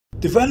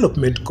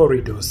Development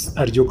corridors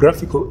are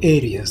geographical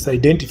areas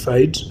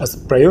identified as a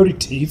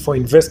priority for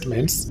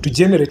investments to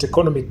generate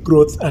economic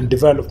growth and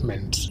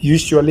development,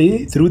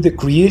 usually through the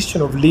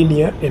creation of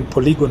linear and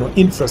polygonal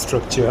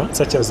infrastructure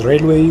such as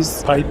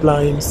railways,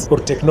 pipelines, or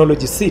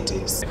technology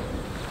cities.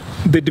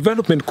 The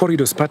Development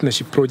Corridors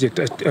Partnership Project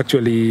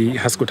actually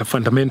has got a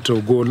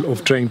fundamental goal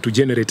of trying to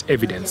generate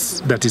evidence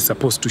that is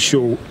supposed to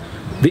show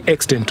the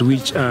extent to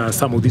which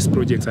some of these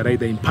projects are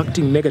either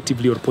impacting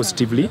negatively or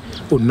positively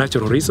on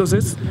natural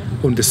resources,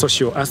 on the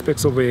social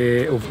aspects or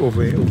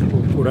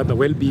rather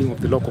well-being of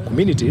the local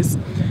communities.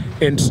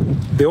 And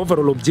the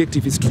overall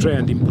objective is to try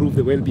and improve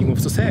the well-being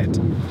of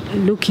society.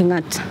 Looking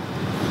at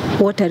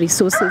water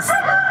resources,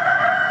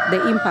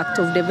 the impact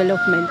of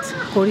development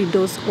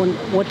corridors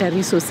on water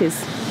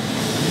resources,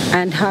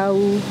 and how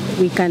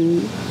we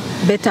can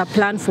better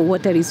plan for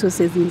water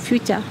resources in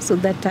future so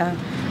that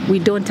we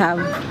don't have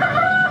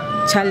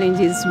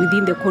challenges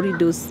within the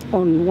corridors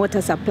on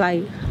water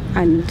supply,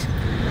 and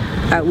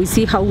we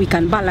see how we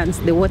can balance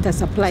the water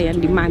supply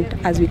and demand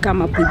as we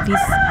come up with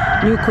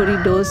these new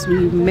corridors.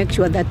 We make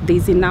sure that there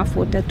is enough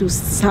water to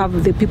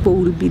serve the people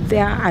who will be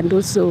there and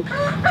also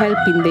help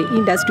in the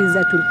industries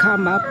that will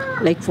come up.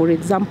 Like for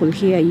example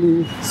here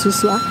in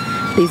Suswa,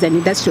 there is an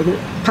industrial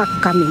park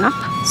coming up,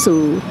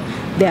 so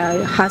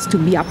there has to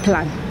be a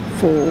plan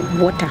for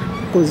water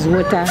because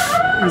water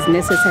is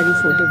necessary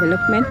for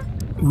development.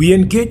 We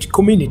engage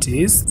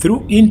communities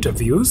through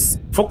interviews,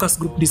 focus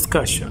group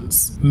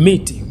discussions,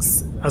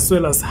 meetings, as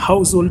well as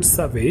household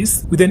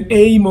surveys with an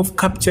aim of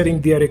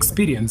capturing their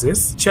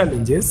experiences,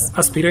 challenges,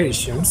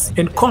 aspirations,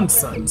 and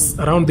concerns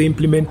around the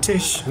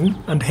implementation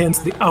and hence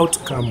the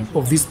outcome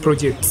of these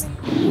projects.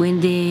 When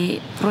the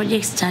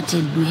project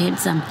started, we had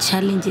some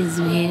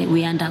challenges.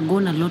 We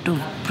undergone a lot of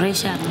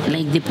pressure.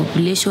 Like the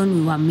population,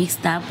 we were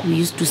mixed up. We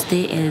used to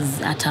stay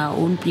at our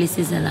own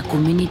places as a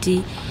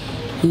community.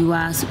 We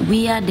were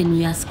weird and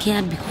we were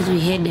scared because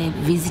we had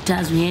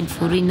visitors, we had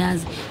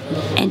foreigners.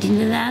 And on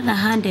the other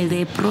hand,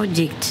 the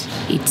project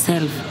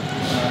itself,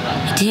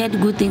 it had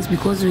good things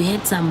because we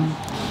had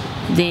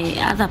the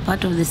other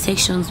part of the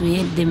sections, we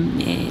had them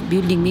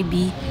building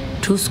maybe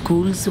 2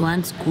 schools,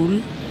 1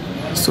 school.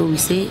 So we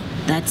say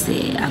that's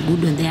a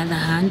good on the other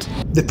hand.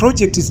 The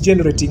project is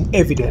generating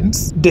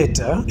evidence,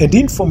 data, and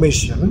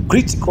information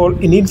critical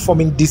in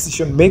informing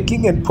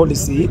decision-making and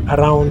policy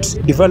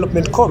around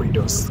development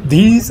corridors.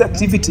 These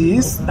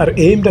activities are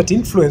aimed at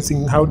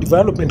influencing how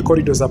development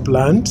corridors are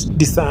planned,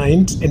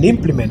 designed, and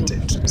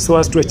implemented so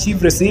as to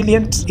achieve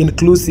resilient,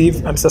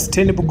 inclusive, and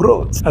sustainable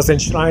growth as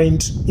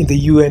enshrined in the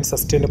UN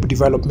Sustainable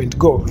Development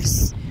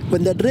Goals.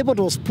 When the report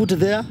was put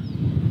there,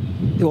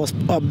 it was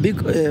a big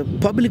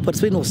public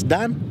participation was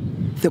done.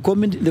 The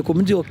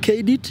community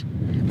okayed it,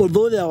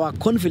 although there were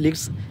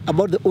conflicts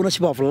about the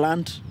ownership of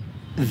land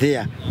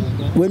there.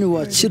 When we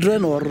were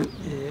children or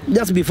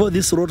just before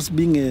these roads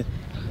being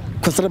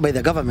constructed by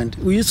the government,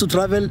 we used to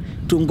travel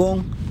to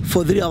Ngong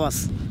for 3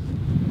 hours,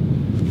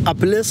 a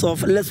place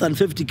of less than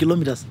 50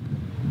 kilometers.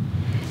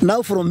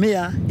 Now from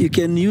here, you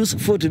can use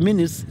 40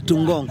 minutes to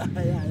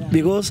Ngong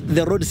because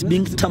the road is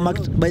being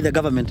tarmacked by the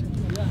government.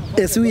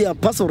 As we are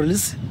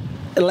pastoralists,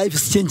 life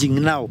is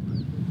changing now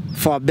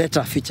for a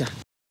better future.